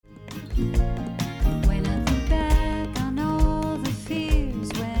When I think back on all the fears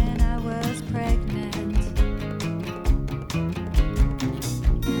when I was pregnant,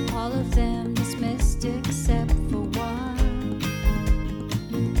 all of them dismissed except for one.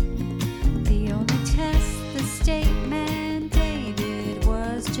 The only test the state mandated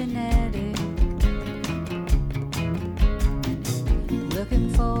was genetic. Looking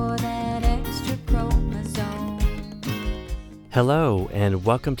for that extra chromosome. Hello, and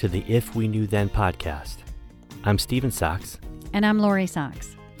welcome to the If We Knew Then podcast. I'm Stephen Sachs. And I'm Lori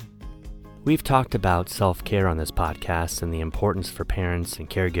Sachs. We've talked about self-care on this podcast and the importance for parents and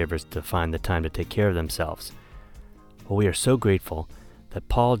caregivers to find the time to take care of themselves. Well, we are so grateful that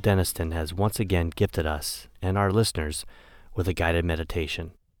Paul Denniston has once again gifted us and our listeners with a guided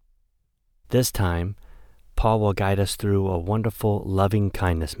meditation. This time, Paul will guide us through a wonderful loving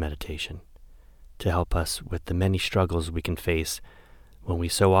kindness meditation to help us with the many struggles we can face when we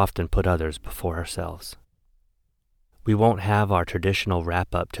so often put others before ourselves. We won't have our traditional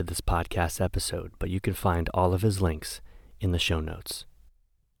wrap-up to this podcast episode, but you can find all of his links in the show notes.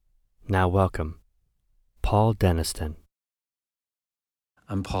 Now welcome, Paul Denniston.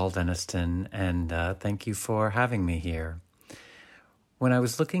 I'm Paul Denniston, and thank you for having me here. When I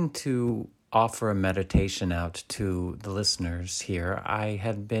was looking to offer a meditation out to the listeners here, I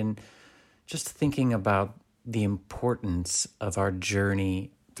had been just thinking about the importance of our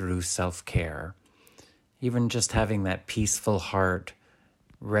journey through self-care. Even just having that peaceful heart,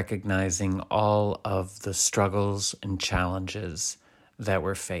 recognizing all of the struggles and challenges that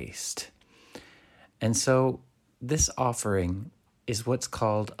we're faced. And so this offering is what's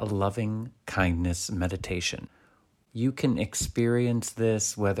called a loving kindness meditation. You can experience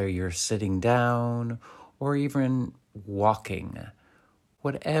this whether you're sitting down or even walking.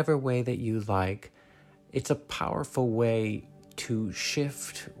 Whatever way that you like, it's a powerful way to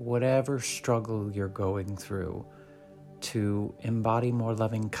shift whatever struggle you're going through to embody more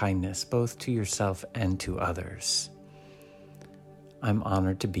loving kindness, both to yourself and to others. I'm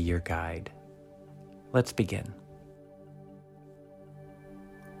honored to be your guide. Let's begin.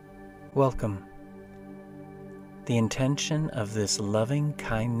 Welcome. The intention of this loving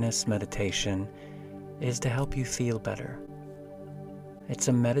kindness meditation is to help you feel better. It's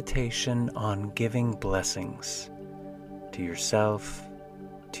a meditation on giving blessings to yourself,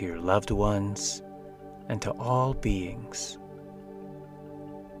 to your loved ones, and to all beings.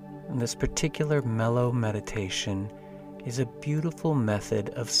 And this particular mellow meditation is a beautiful method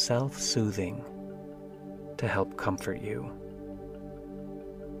of self-soothing to help comfort you.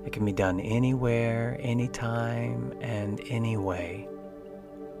 It can be done anywhere, anytime, and any way.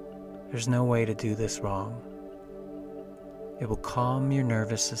 There's no way to do this wrong. It will calm your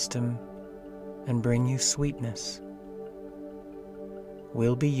nervous system and bring you sweetness.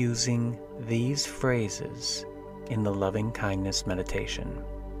 We'll be using these phrases in the loving kindness meditation.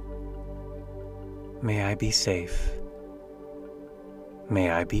 May I be safe. May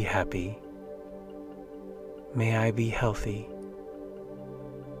I be happy. May I be healthy.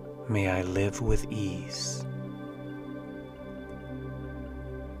 May I live with ease.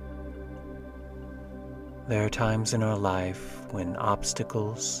 There are times in our life when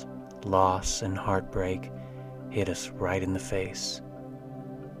obstacles, loss, and heartbreak hit us right in the face.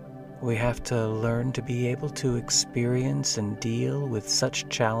 We have to learn to be able to experience and deal with such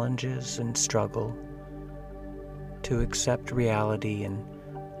challenges and struggle, to accept reality and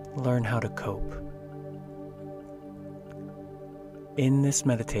learn how to cope. In this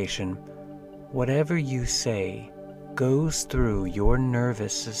meditation, whatever you say goes through your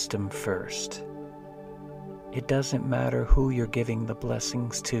nervous system first. It doesn't matter who you're giving the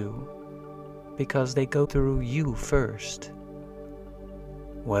blessings to, because they go through you first.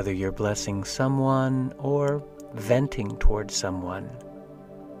 Whether you're blessing someone or venting towards someone,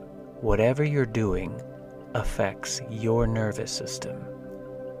 whatever you're doing affects your nervous system.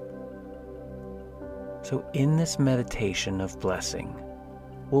 So in this meditation of blessing,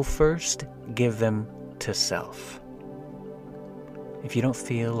 we'll first give them to self. If you don't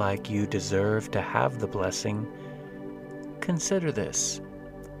feel like you deserve to have the blessing, consider this.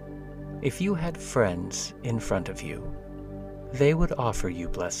 If you had friends in front of you, they would offer you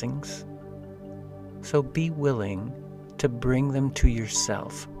blessings. So be willing to bring them to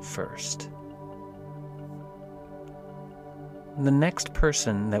yourself first. The next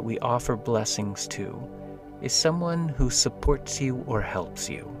person that we offer blessings to is someone who supports you or helps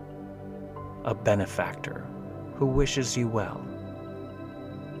you, a benefactor who wishes you well,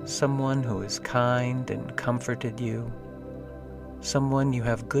 someone who is kind and comforted you, someone you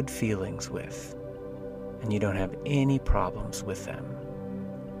have good feelings with, and you don't have any problems with them.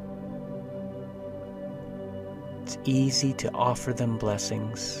 it's easy to offer them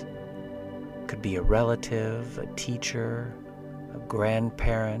blessings. It could be a relative, a teacher, a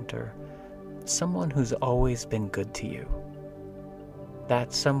grandparent, or someone who's always been good to you.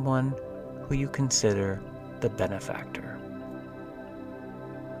 That's someone who you consider the benefactor.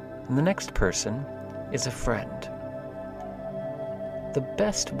 And the next person is a friend. The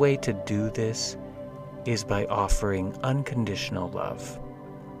best way to do this is by offering unconditional love.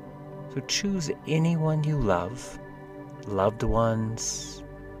 So choose anyone you love, loved ones,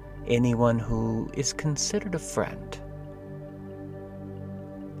 anyone who is considered a friend.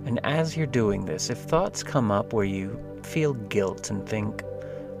 And as you're doing this, if thoughts come up where you feel guilt and think,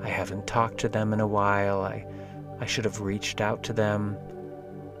 I haven't talked to them in a while, I should have reached out to them,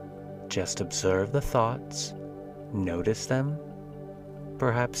 just observe the thoughts, notice them,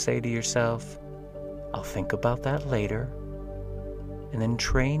 perhaps say to yourself, I'll think about that later, and then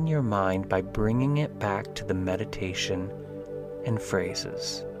train your mind by bringing it back to the meditation and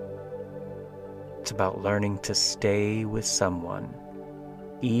phrases. It's about learning to stay with someone,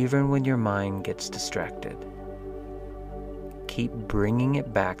 even when your mind gets distracted. Keep bringing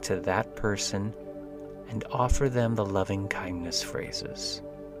it back to that person and offer them the loving kindness phrases.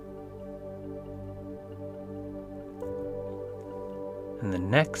 And the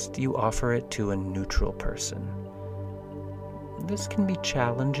next, you offer it to a neutral person. This can be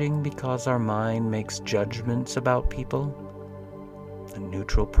challenging because our mind makes judgments about people. A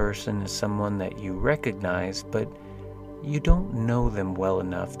neutral person is someone that you recognize, but you don't know them well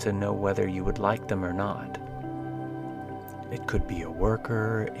enough to know whether you would like them or not. It could be a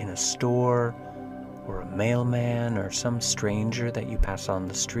worker in a store, or a mailman, or some stranger that you pass on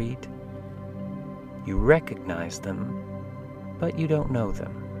the street. You recognize them, but you don't know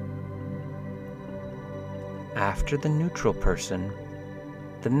them. After the neutral person,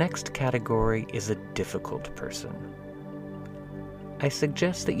 the next category is a difficult person. I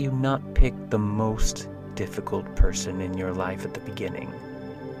suggest that you not pick the most difficult person in your life at the beginning.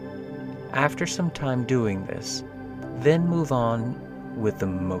 After some time doing this, then move on with the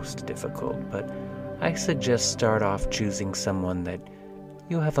most difficult, but I suggest start off choosing someone that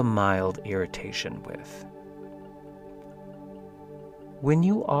you have a mild irritation with. When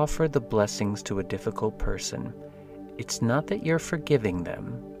you offer the blessings to a difficult person, it's not that you're forgiving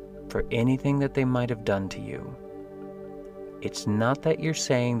them for anything that they might have done to you. It's not that you're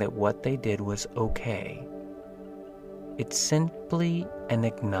saying that what they did was okay. It's simply an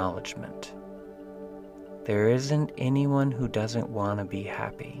acknowledgement. There isn't anyone who doesn't want to be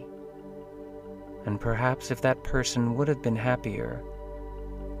happy. And perhaps if that person would have been happier,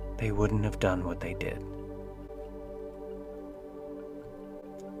 they wouldn't have done what they did.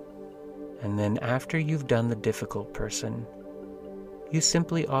 And then after you've done the difficult person, you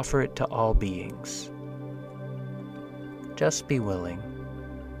simply offer it to all beings. Just be willing.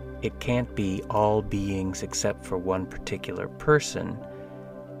 It can't be all beings except for one particular person.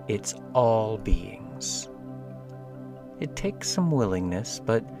 It's all beings. It takes some willingness,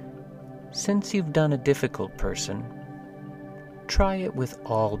 but since you've done a difficult person, try it with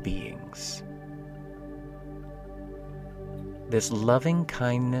all beings. This loving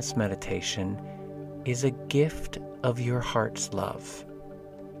kindness meditation is a gift of your heart's love,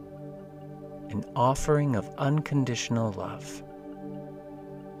 an offering of unconditional love.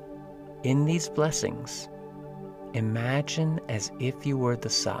 In these blessings, imagine as if you were the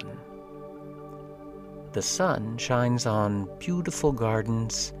sun. The sun shines on beautiful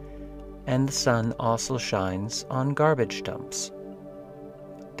gardens, and the sun also shines on garbage dumps.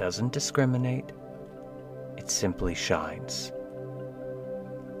 It doesn't discriminate, it simply shines.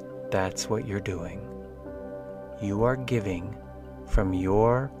 That's what you're doing. You are giving from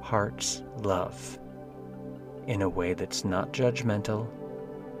your heart's love in a way that's not judgmental,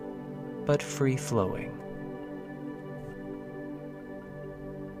 but free-flowing.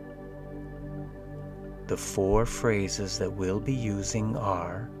 The 4 phrases that we'll be using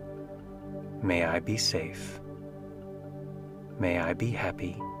are, may I be safe, may I be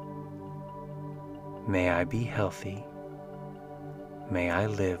happy, may I be healthy, may I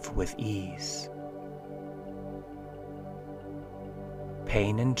live with ease.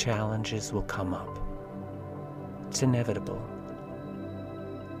 Pain and challenges will come up. It's inevitable.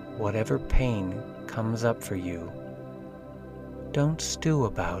 Whatever pain comes up for you, don't stew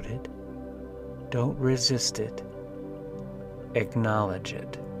about it. Don't resist it. Acknowledge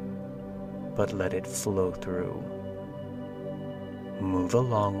it, but let it flow through. Move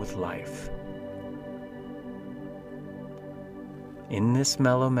along with life. In this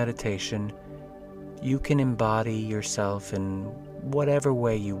mellow meditation, you can embody yourself in whatever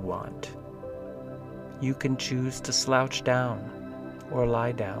way you want. you can choose to slouch down or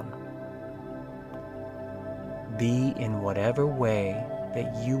lie down. Be in whatever way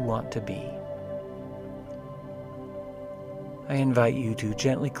that you want to be. I invite you to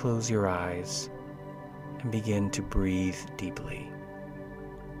gently close your eyes and begin to breathe deeply.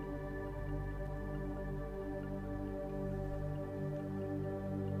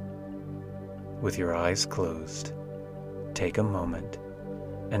 With your eyes closed, take a moment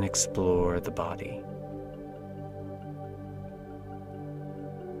and explore the body.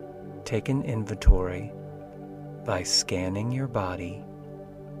 Take an inventory by scanning your body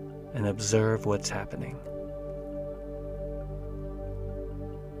and observe what's happening.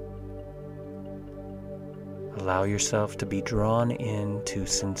 Allow yourself to be drawn into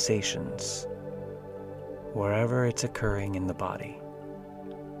sensations wherever it's occurring in the body.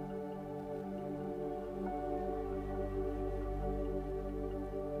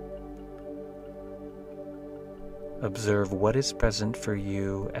 Observe what is present for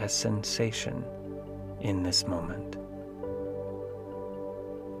you as sensation in this moment.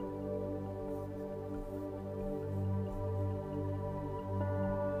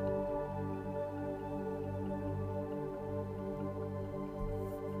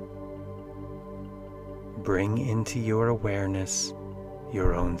 Bring into your awareness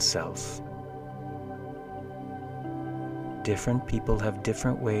your own self. Different people have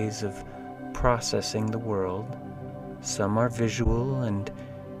different ways of processing the world. Some are visual, and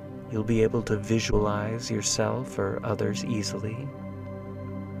you'll be able to visualize yourself or others easily.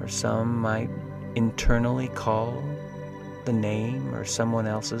 Or some might internally call the name or someone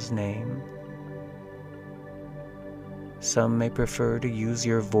else's name. Some may prefer to use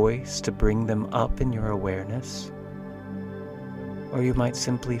your voice to bring them up in your awareness. Or you might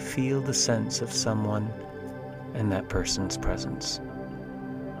simply feel the sense of someone and that person's presence.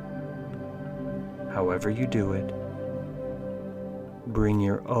 However you do it, bring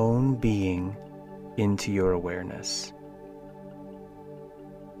your own being into your awareness.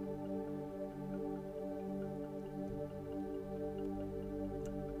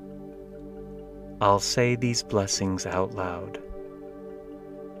 I'll say these blessings out loud.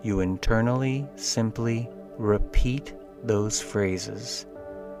 You internally simply repeat those phrases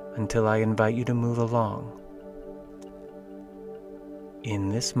until I invite you to move along. In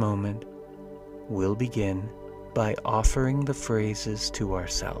this moment, we'll begin by offering the phrases to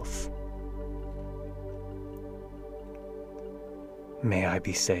ourselves. May I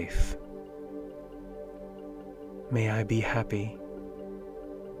be safe. May I be happy.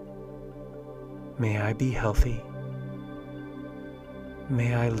 May I be healthy.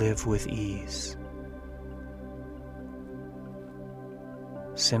 May I live with ease.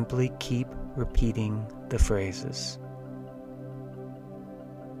 Simply keep repeating the phrases.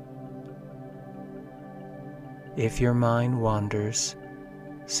 If your mind wanders,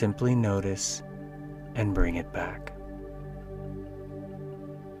 simply notice and bring it back.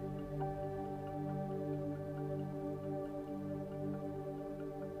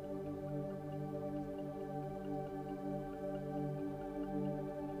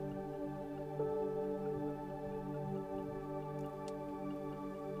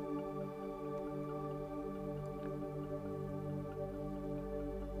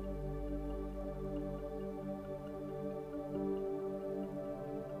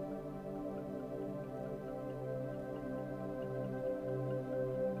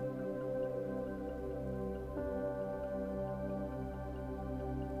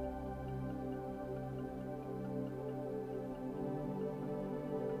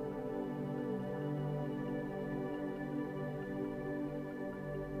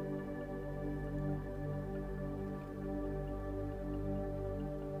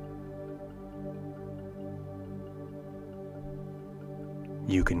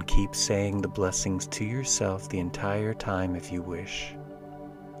 You can keep saying the blessings to yourself the entire time if you wish.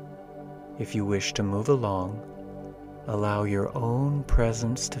 If you wish to move along, allow your own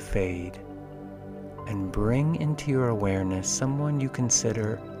presence to fade and bring into your awareness someone you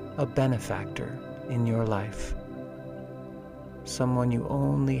consider a benefactor in your life, someone you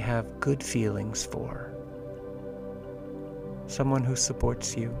only have good feelings for, someone who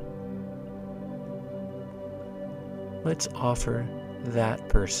supports you. Let's offer that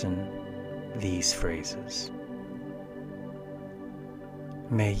person these phrases.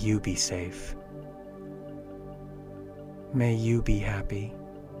 May you be safe. May you be happy.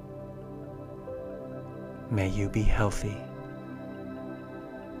 May you be healthy.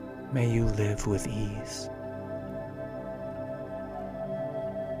 May you live with ease.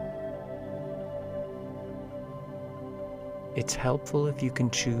 It's helpful if you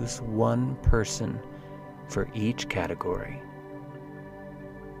can choose one person for each category.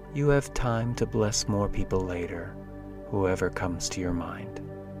 You have time to bless more people later, whoever comes to your mind.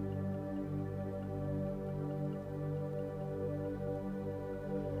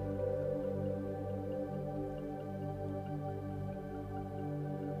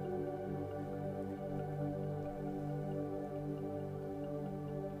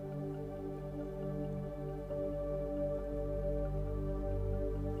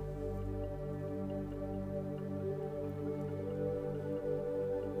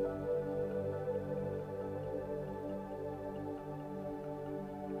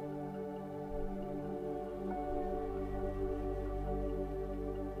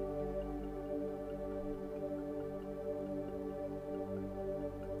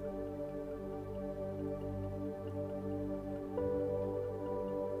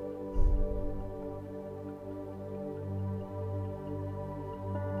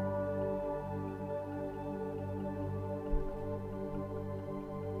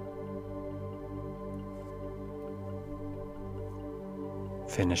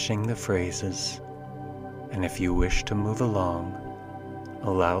 Finishing the phrases, and if you wish to move along,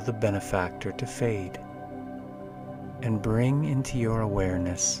 allow the benefactor to fade and bring into your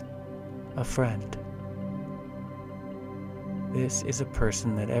awareness a friend. This is a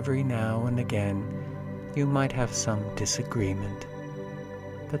person that every now and again you might have some disagreement,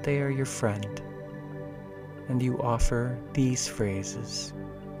 but they are your friend, and you offer these phrases.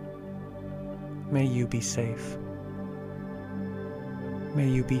 May you be safe. May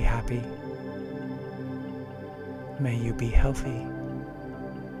you be happy. May you be healthy.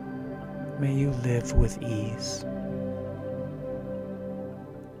 May you live with ease.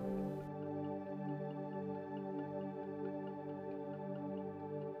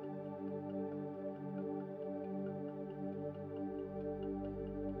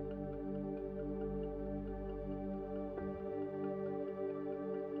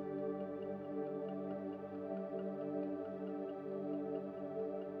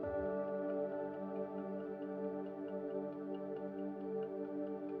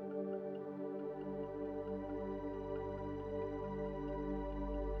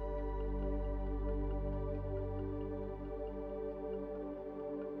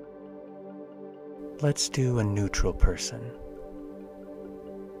 Let's do a neutral person.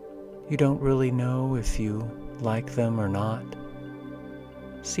 You don't really know if you like them or not.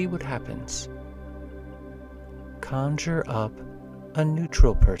 See what happens. Conjure up a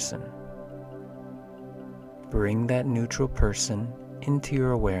neutral person. Bring that neutral person into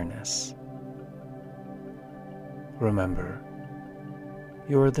your awareness. Remember,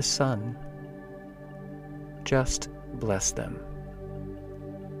 you're the sun. Just bless them.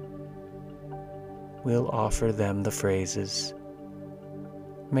 We'll offer them the phrases,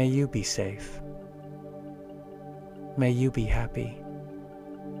 may you be safe, may you be happy,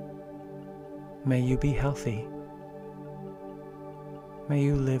 may you be healthy, may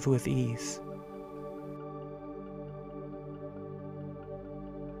you live with ease.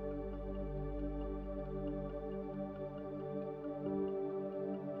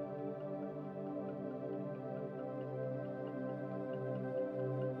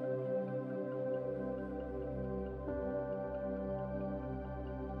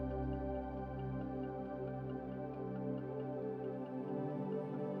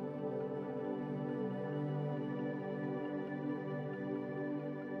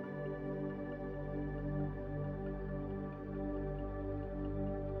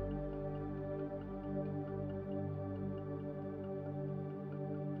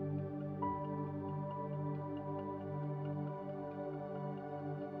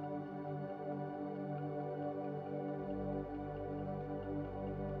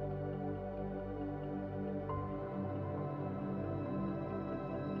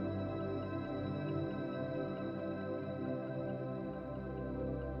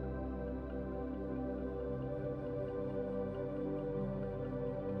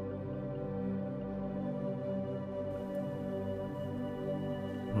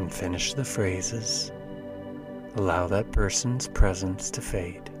 And finish the phrases. Allow that person's presence to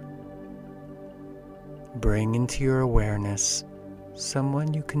fade. Bring into your awareness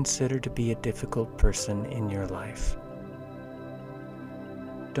someone you consider to be a difficult person in your life.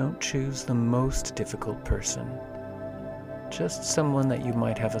 Don't choose the most difficult person, just someone that you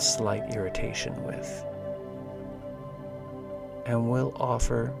might have a slight irritation with. And we'll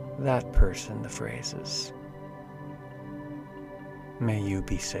offer that person the phrases. May you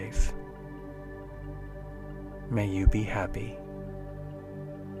be safe. May you be happy.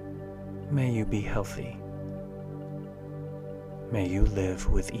 May you be healthy. May you live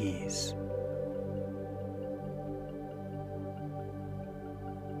with ease.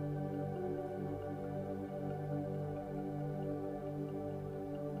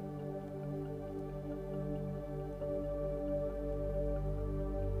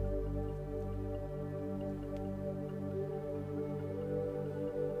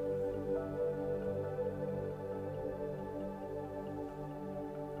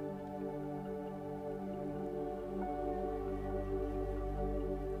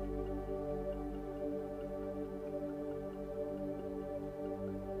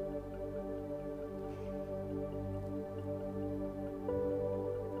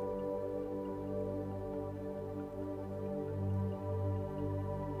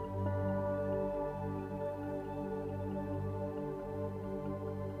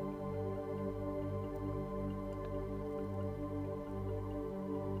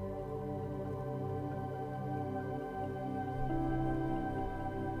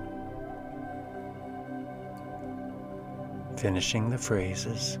 finishing the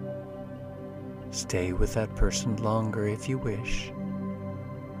phrases. Stay with that person longer if you wish,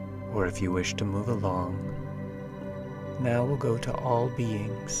 or if you wish to move along. Now we'll go to all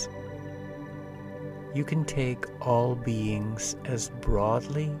beings. You can take all beings as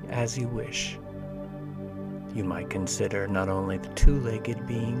broadly as you wish. You might consider not only the two-legged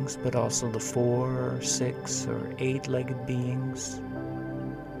beings, but also the 4 or 6 or 8-legged beings.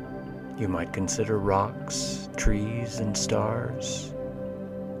 You might consider rocks, trees, and stars.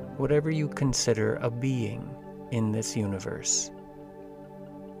 Whatever you consider a being in this universe.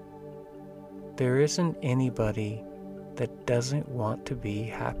 There isn't anybody that doesn't want to be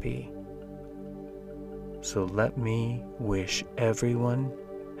happy. So let me wish everyone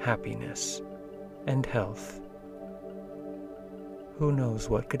happiness and health. Who knows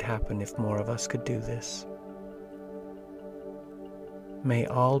what could happen if more of us could do this? May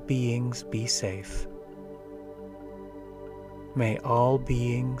all beings be safe. May all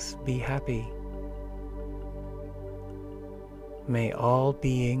beings be happy. May all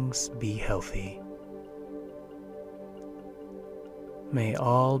beings be healthy. May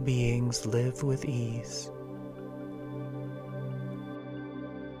all beings live with ease.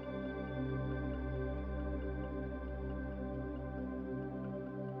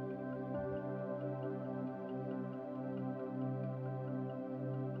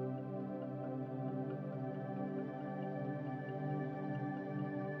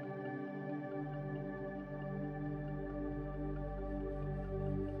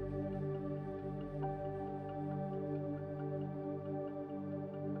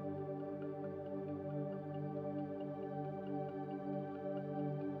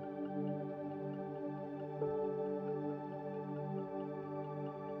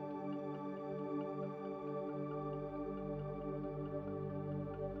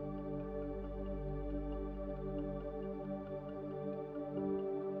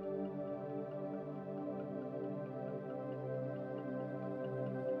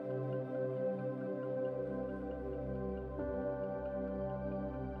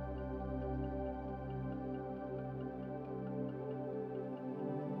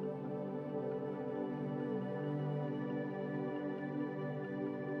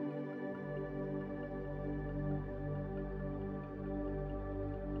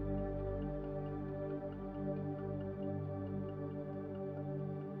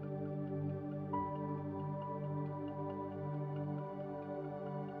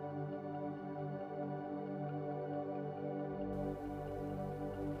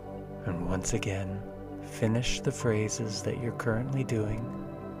 And once again, finish the phrases that you're currently doing.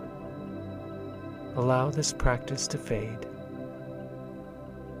 Allow this practice to fade.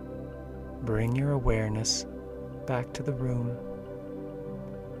 Bring your awareness back to the room.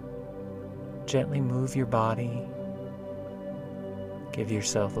 Gently move your body. Give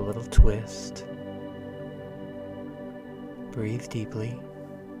yourself a little twist. Breathe deeply.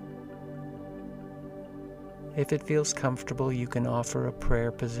 If it feels comfortable, you can offer a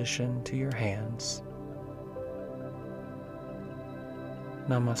prayer position to your hands.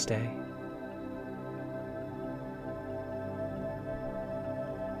 Namaste.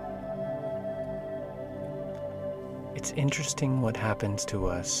 It's interesting what happens to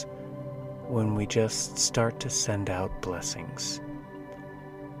us when we just start to send out blessings.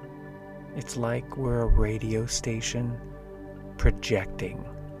 It's like we're a radio station projecting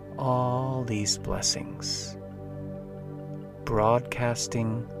all these blessings,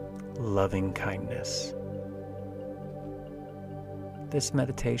 broadcasting loving kindness. This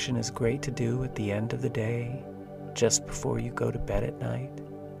meditation is great to do at the end of the day, just before you go to bed at night.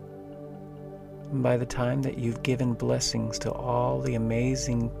 And by the time that you've given blessings to all the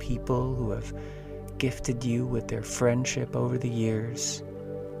amazing people who have gifted you with their friendship over the years,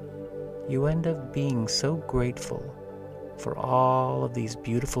 you end up being so grateful for all of these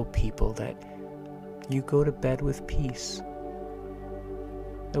beautiful people that you go to bed with peace.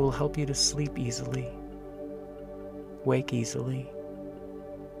 It will help you to sleep easily, wake easily,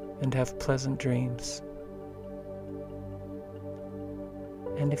 and have pleasant dreams.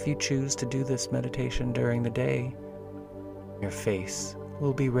 And if you choose to do this meditation during the day, your face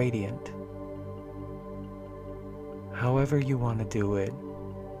will be radiant. However you want to do it,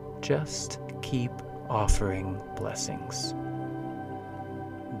 just keep offering blessings.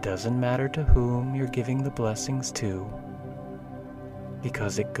 Doesn't matter to whom you're giving the blessings to,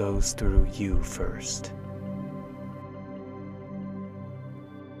 because it goes through you first.